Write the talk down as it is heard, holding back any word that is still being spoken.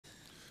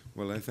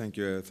Well, I thank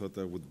you. I thought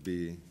I would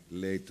be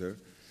later,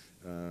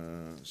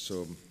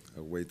 so I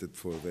waited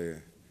for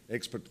the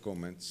expert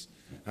comments.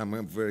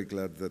 I'm very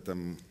glad that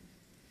I'm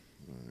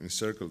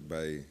encircled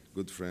by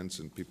good friends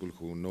and people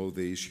who know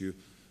the issue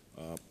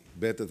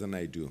better than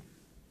I do,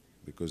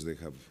 because they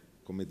have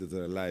committed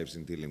their lives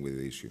in dealing with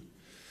the issue.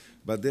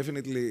 But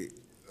definitely,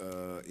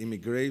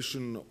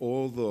 immigration,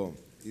 although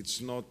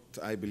it's not,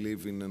 I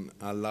believe, in an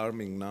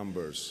alarming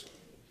numbers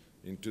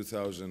in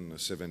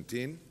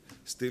 2017,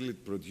 still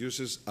it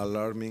produces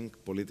alarming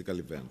political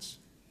events.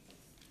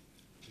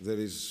 There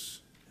is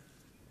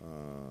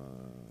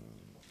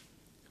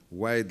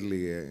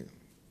widely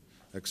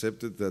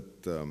accepted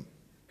that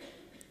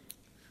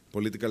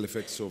political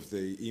effects of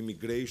the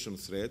immigration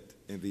threat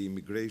and the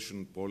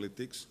immigration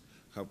politics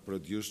have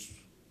produced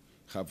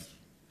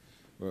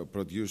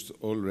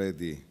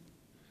already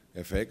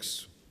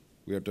effects.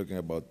 We are talking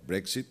about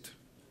Brexit,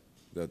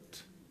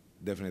 that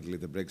definitely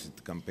the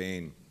Brexit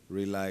campaign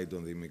relied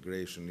on the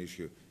immigration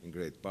issue in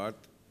great part,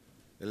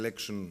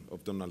 election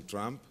of Donald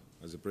Trump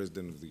as the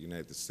President of the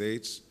United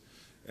States,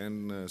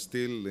 and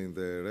still in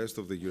the rest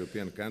of the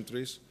European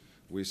countries,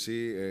 we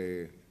see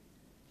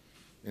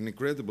an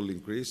incredible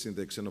increase in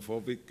the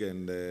xenophobic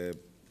and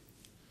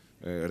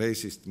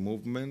racist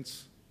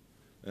movements,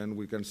 and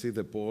we can see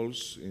the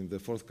polls in the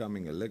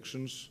forthcoming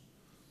elections,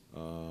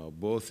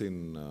 both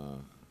in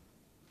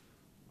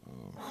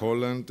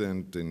Holland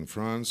and in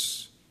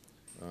France.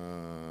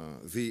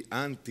 The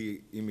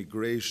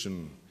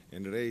anti-immigration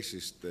and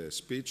racist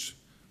speech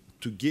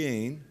to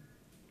gain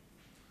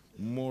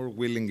more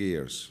willing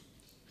ears.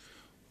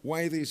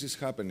 Why this is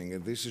happening,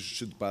 and this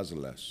should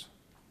puzzle us.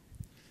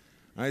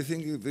 I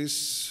think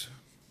this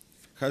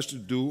has to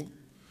do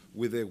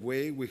with the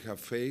way we have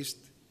faced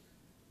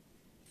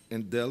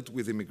and dealt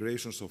with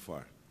immigration so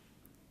far.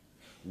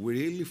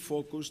 We really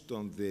focused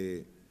on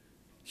the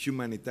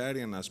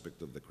humanitarian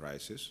aspect of the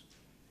crisis,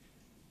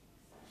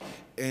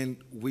 and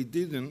we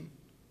didn't,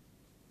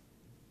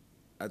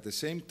 at the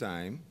same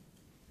time,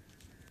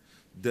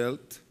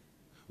 dealt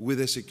with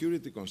the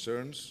security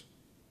concerns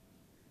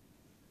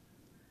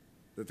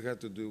that had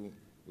to do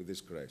with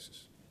this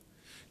crisis.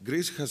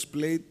 Greece has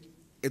played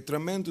a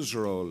tremendous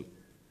role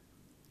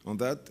on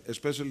that,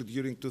 especially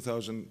during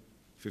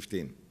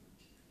 2015.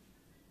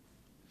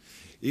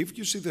 If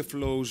you see the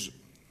flows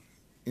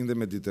in the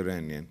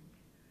Mediterranean,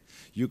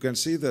 you can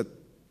see that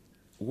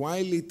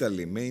while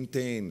Italy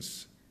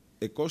maintains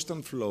a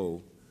constant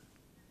flow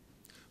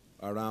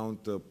around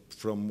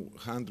from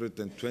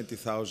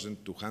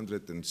 120,000 to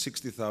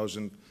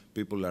 160,000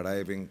 people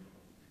arriving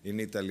in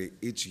Italy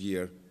each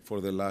year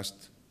for the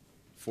last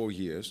 4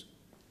 years,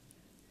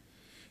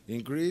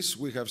 in Greece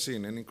we have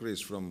seen an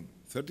increase from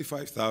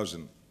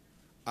 35,000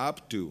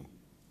 up to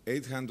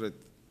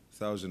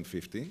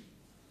 800,050,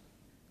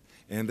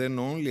 and then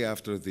only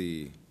after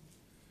the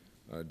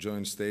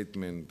joint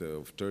statement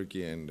of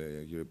Turkey and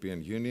the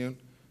European Union,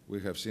 we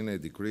have seen a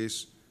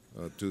decrease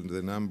to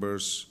the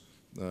numbers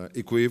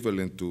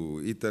equivalent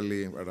to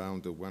Italy,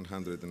 around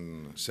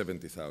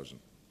 170,000.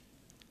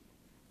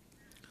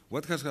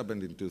 What has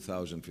happened in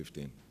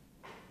 2015?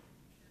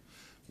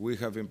 We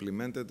have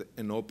implemented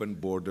an open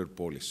border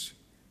policy.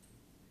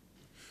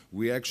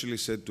 We actually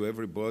said to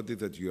everybody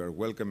that you are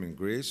welcome in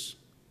Greece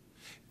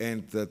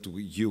and that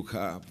you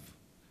have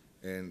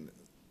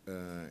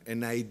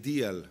an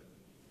ideal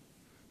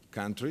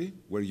country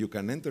where you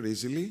can enter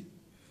easily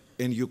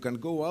and you can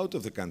go out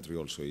of the country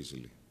also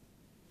easily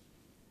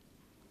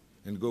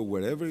and go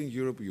wherever in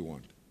Europe you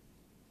want,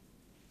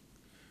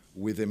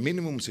 with a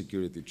minimum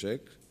security check,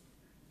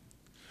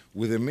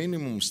 with a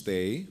minimum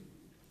stay,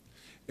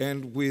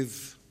 and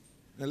with,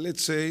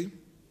 let's say,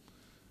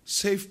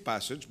 safe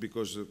passage,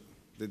 because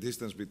the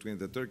distance between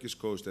the Turkish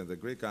coast and the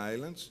Greek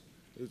islands,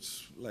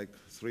 it's like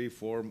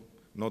 3-4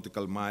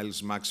 nautical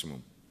miles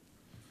maximum,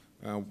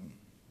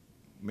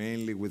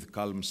 mainly with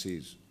calm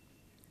seas.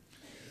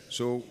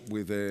 So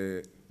with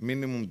a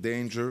minimum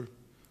danger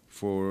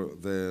for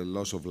the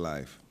loss of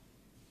life.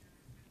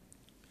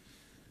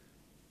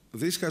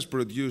 This has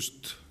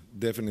produced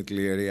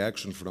definitely a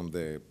reaction from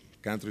the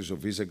countries of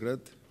Visegrad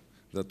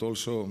that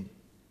also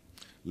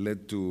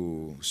led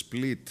to a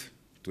split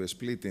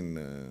in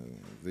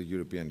the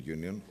European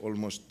Union.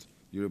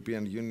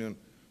 European Union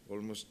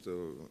almost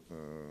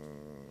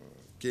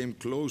came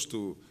close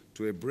to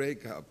a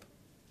breakup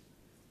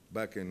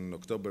back in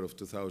October of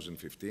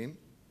 2015,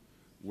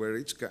 where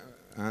each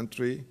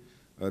country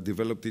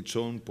developed its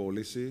own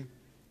policy,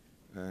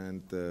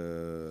 and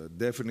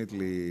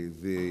definitely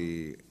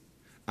the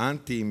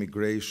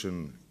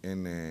anti-immigration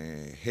and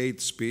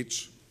hate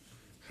speech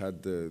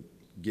had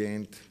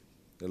gained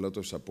a lot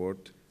of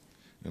support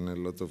and a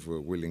lot of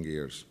willing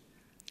ears.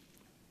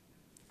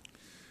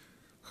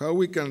 How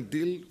we can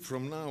deal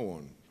from now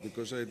on,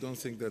 because I don't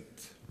think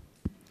that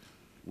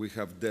we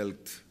have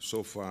dealt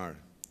so far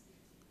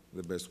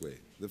the best way.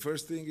 The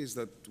first thing is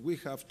that we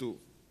have to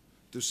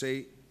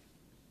say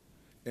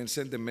and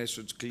send a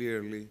message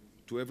clearly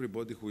to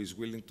everybody who is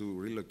willing to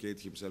relocate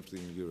himself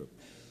in Europe,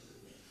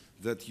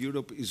 that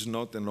Europe is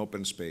not an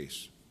open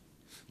space.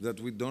 that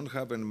we don't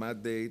have a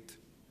mandate,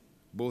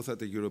 both at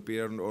the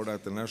European or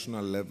at the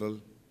national level,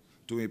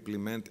 to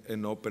implement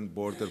an open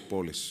border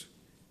policy.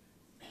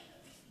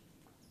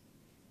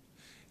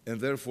 And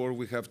therefore,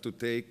 we have to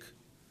take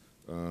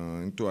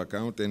into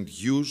account and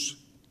use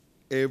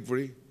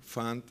every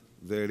fund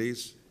there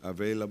is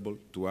available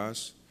to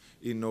us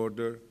in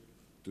order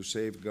to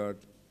safeguard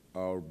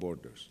our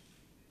borders.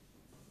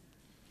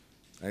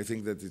 I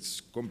think that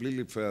it's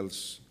completely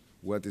false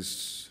what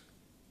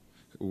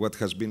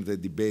has been the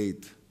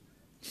debate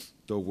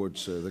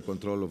towards the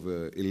control of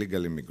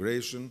illegal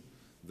immigration,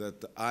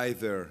 that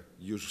either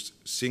you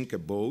sink a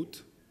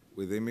boat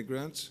with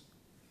immigrants,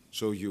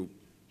 so you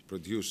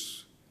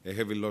produce a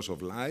heavy loss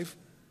of life,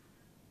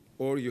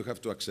 or you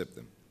have to accept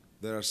them.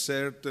 There are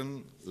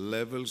certain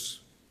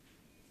levels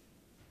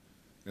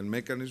and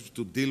mechanisms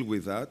to deal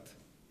with that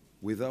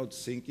without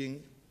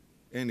sinking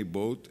any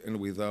boat and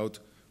without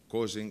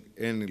causing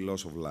any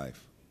loss of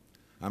life.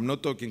 I'm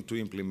not talking to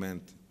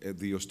implement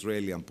the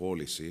Australian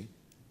policy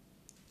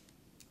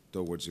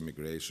towards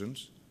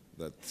immigrations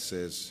that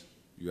says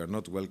you are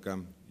not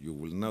welcome, you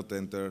will not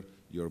enter,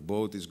 your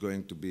boat is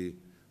going to be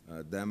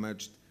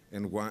damaged,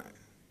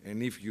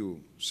 and if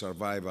you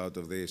survive out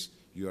of this,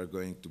 you are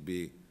going to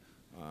be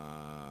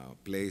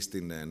placed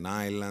in an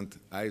island,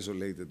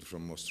 isolated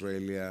from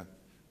Australia,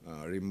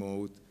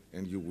 remote,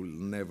 and you will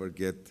never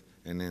get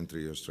an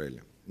entry to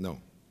Australia.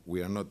 No,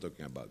 we are not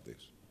talking about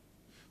this.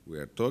 We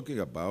are talking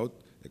about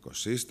a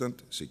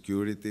consistent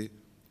security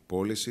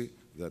policy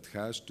that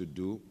has to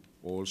do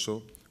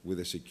also with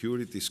a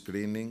security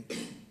screening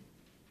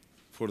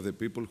for the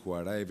people who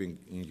are arriving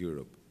in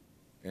Europe.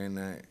 And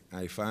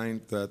I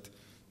find that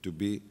to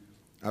be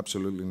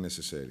absolutely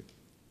necessary.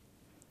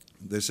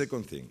 The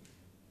second thing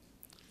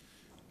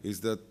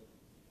is that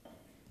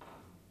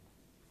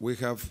we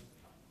have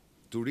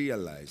to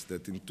realize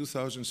that in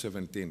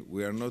 2017,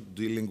 we are not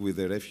dealing with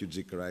the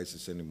refugee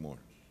crisis anymore,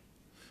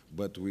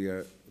 but we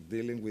are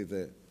dealing with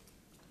the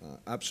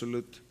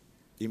absolute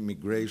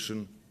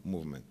immigration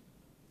movement.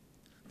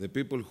 The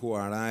people who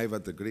arrive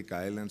at the Greek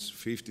islands,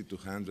 50 to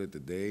 100 a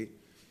day,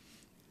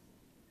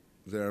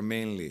 they are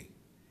mainly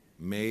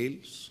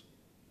males,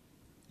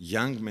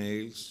 young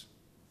males,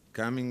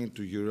 coming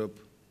into Europe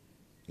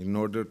in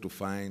order to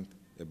find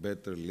a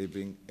better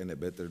living and a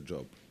better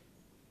job.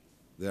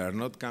 They are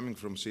not coming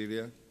from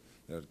Syria,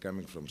 they are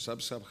coming from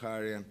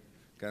sub-Saharan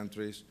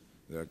countries,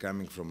 they are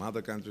coming from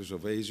other countries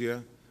of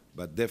Asia,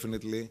 but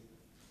definitely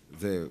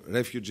the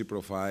refugee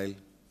profile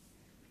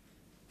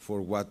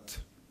for what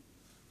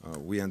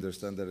we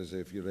understand there is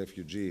a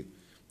refugee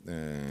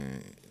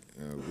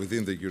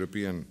within the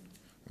European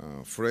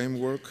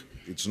framework.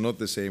 It's not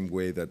the same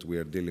way that we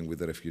are dealing with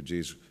the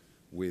refugees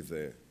with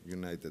the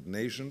United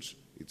Nations.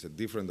 It's a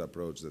different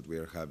approach that we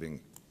are having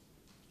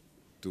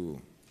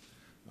to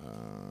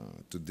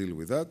deal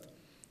with that.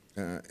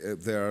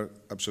 They are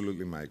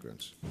absolutely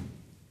migrants.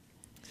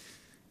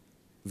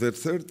 The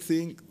third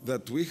thing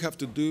that we have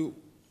to do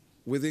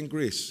within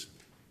Greece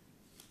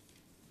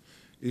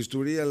is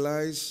to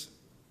realize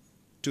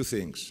two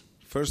things.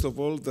 First of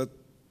all, that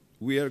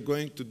we are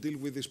going to deal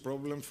with this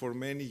problem for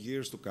many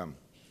years to come.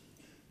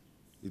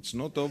 It's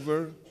not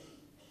over.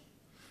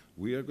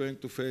 We are going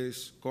to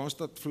face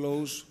constant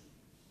flows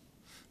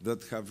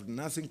that have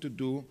nothing to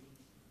do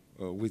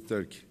with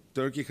Turkey.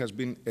 Turkey has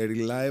been a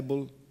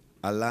reliable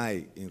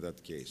ally in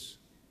that case.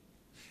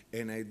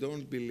 And I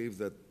don't believe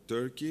that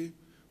Turkey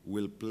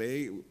will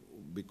play,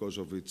 because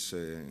of its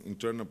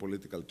internal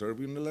political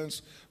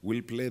turbulence,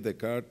 will play the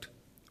card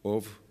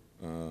of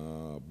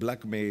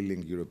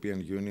blackmailing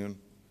European Union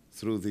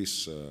through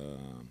this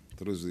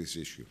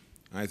issue.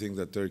 I think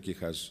that Turkey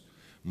has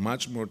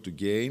much more to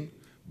gain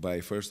by,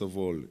 first of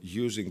all,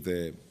 using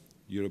the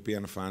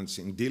European funds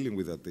in dealing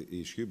with that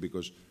issue,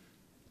 because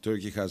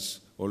Turkey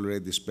has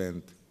already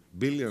spent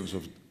billions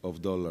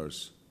of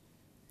dollars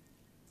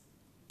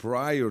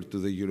prior to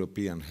the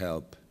European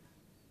help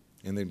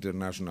and the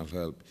international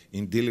help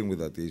in dealing with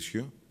that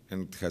issue,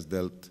 and it has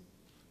dealt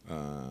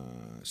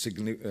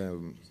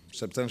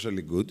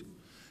substantially good.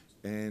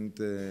 And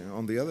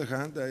on the other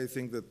hand, I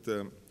think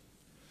that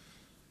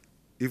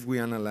if we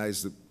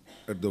analyze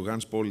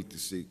Erdogan's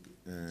policy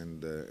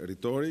and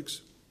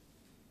rhetorics,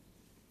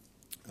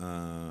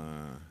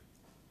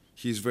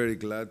 he's very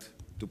glad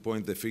to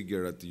point the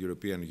finger at the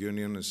European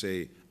Union and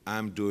say,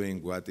 I'm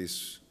doing what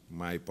is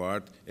my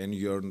part, and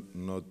you're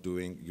not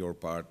doing your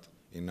part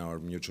in our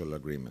mutual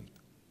agreement.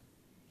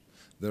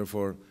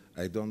 Therefore,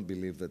 I don't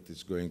believe that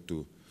it's going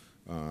to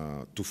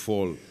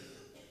fall,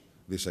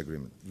 this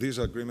agreement. This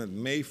agreement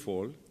may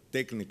fall,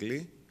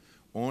 technically,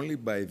 only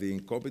by the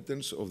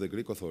incompetence of the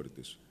Greek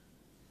authorities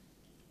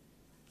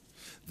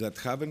that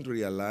haven't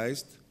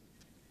realized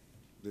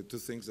the two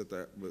things that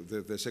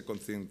the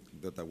second thing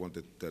that I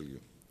wanted to tell you,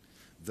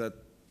 that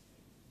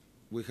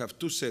we have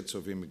two sets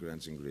of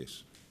immigrants in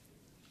Greece.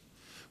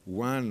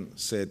 One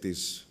set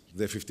is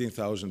the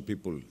 15,000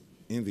 people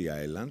in the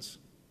islands,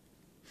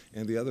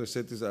 and the other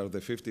set are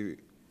the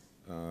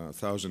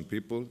 50,000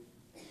 people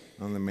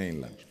on the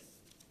mainland.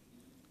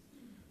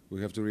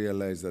 We have to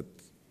realize that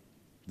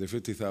the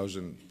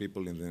 50,000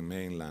 people in the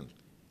mainland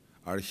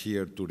are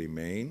here to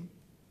remain,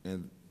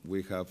 and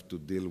we have to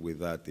deal with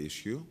that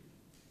issue.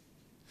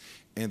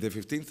 And the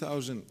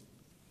 15,000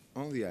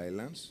 on the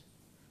islands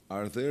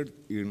are there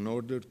in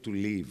order to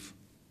live.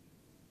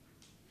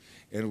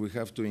 And we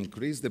have to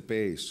increase the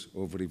pace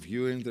of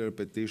reviewing their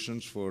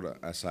petitions for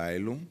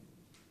asylum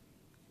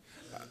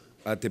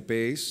at a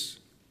pace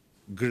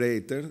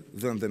greater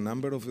than the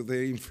number of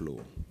the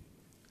inflow.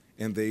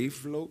 And the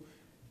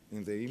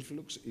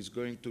influx is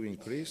going to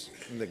increase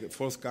in the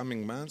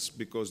forthcoming months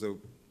because the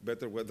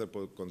better weather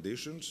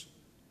conditions,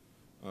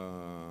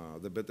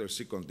 the better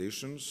sea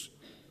conditions,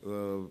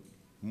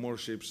 more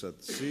ships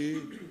at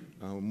sea,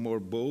 more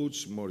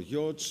boats, more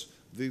yachts.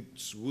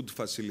 This would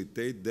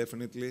facilitate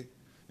definitely,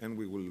 and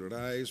we will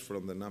rise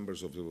from the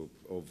numbers of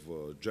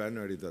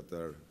January that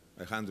are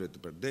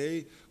 100 per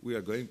day. We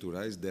are going to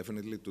rise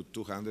definitely to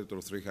 200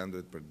 or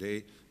 300 per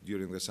day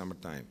during the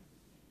summertime.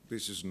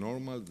 This is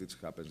normal, this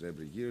happens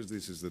every year,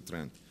 this is the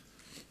trend.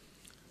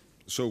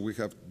 So we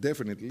have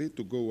definitely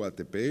to go at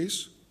a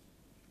pace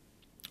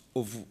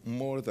of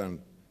more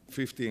than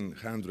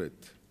 1,500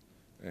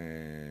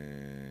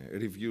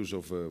 reviews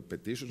of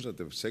petitions at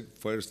the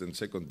first and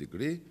second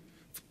degree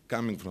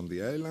coming from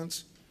the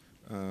islands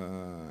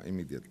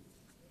immediately.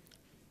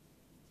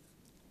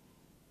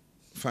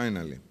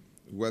 Finally,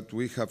 what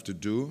we have to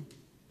do,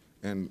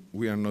 and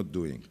we are not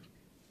doing,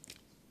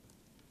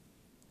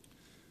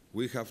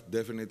 we have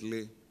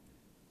definitely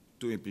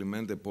to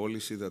implement a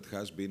policy that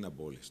has been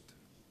abolished.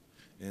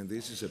 And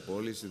this is a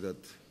policy that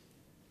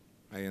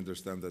I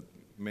understand that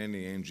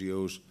many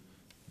NGOs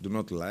do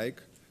not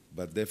like,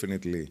 but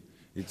definitely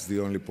it's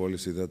the only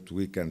policy that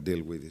we can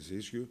deal with this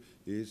issue,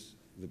 is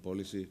the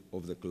policy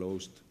of the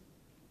closed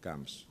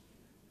camps.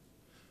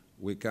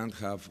 We can't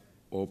have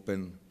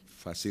open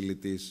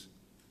facilities,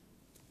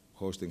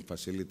 hosting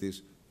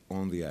facilities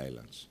on the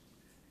islands.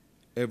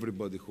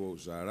 Everybody who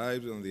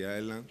arrives on the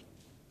island,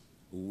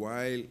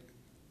 while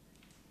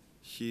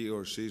he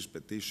or she's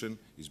petition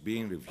is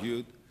being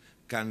reviewed,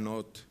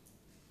 cannot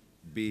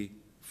be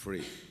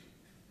free.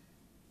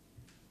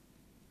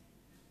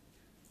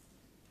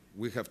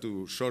 We have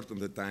to shorten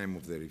the time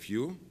of the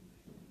review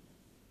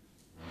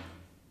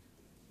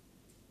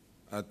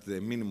at the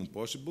minimum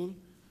possible,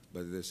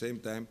 but at the same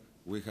time,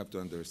 we have to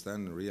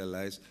understand and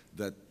realize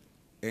that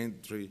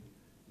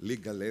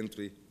legal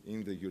entry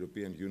in the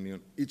European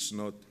Union, it's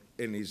not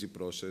an easy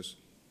process,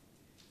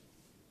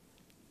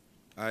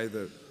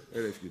 either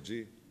a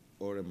refugee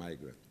or a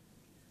migrant.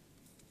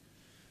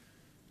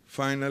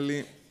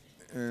 Finally,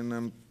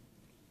 and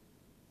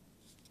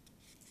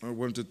I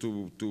wanted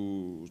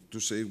to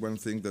say one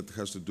thing that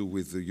has to do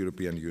with the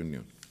European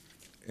Union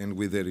and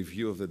with the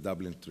review of the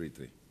Dublin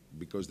Treaty,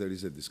 because there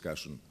is a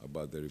discussion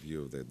about the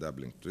review of the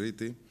Dublin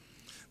Treaty.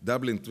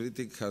 Dublin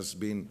Treaty has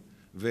been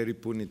very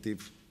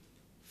punitive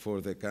for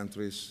the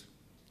countries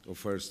of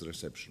first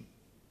reception.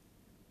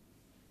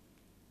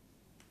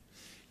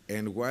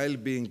 And while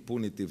being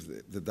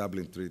punitive, the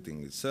Dublin Treaty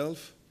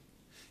itself,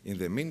 in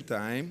the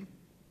meantime,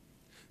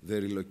 the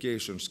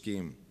relocation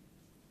scheme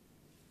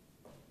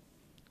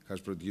has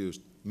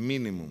produced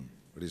minimum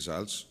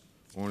results.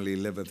 Only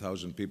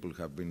 11,000 people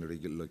have been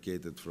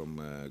relocated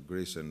from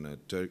Greece and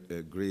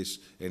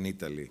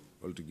Italy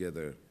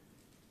altogether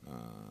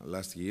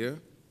last year.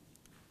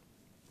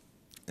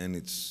 And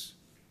it's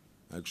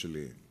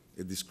actually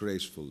a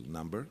disgraceful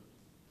number.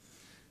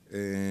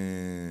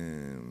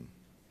 And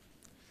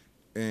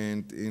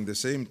in the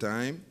same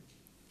time,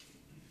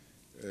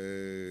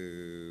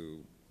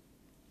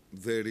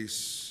 there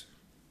is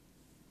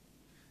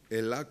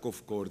a lack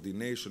of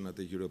coordination at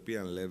the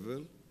European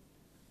level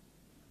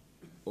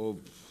of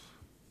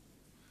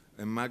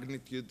a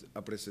magnitude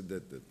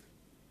unprecedented.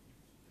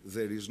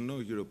 There is no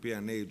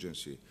European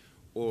agency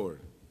or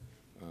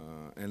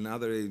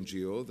another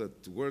NGO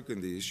that work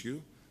in the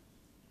issue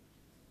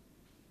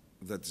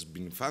that's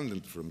been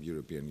funded from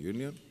European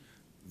Union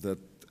that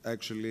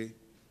actually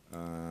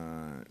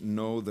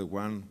know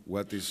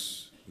what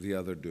is the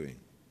other doing.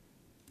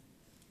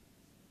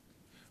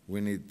 We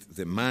need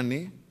the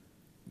money,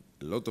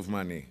 a lot of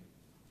money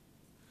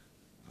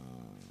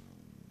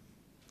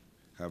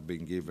have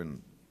been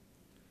given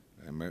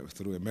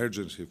through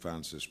emergency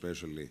funds,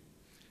 especially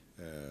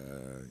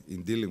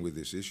in dealing with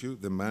this issue.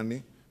 The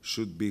money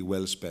should be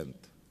well spent.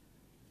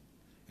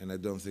 And I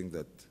don't think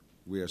that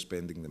we are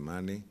spending the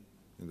money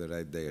in the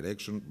right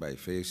direction by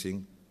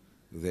facing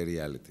the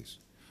realities.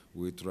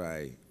 We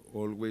try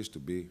always to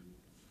be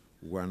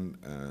one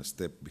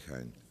step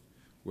behind.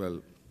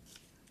 Well,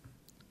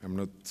 I'm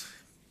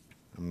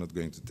not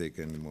going to take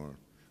any more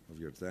of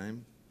your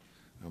time.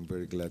 I'm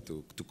very glad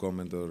to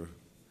comment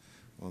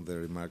on the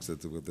remarks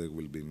that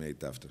will be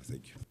made after.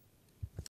 Thank you.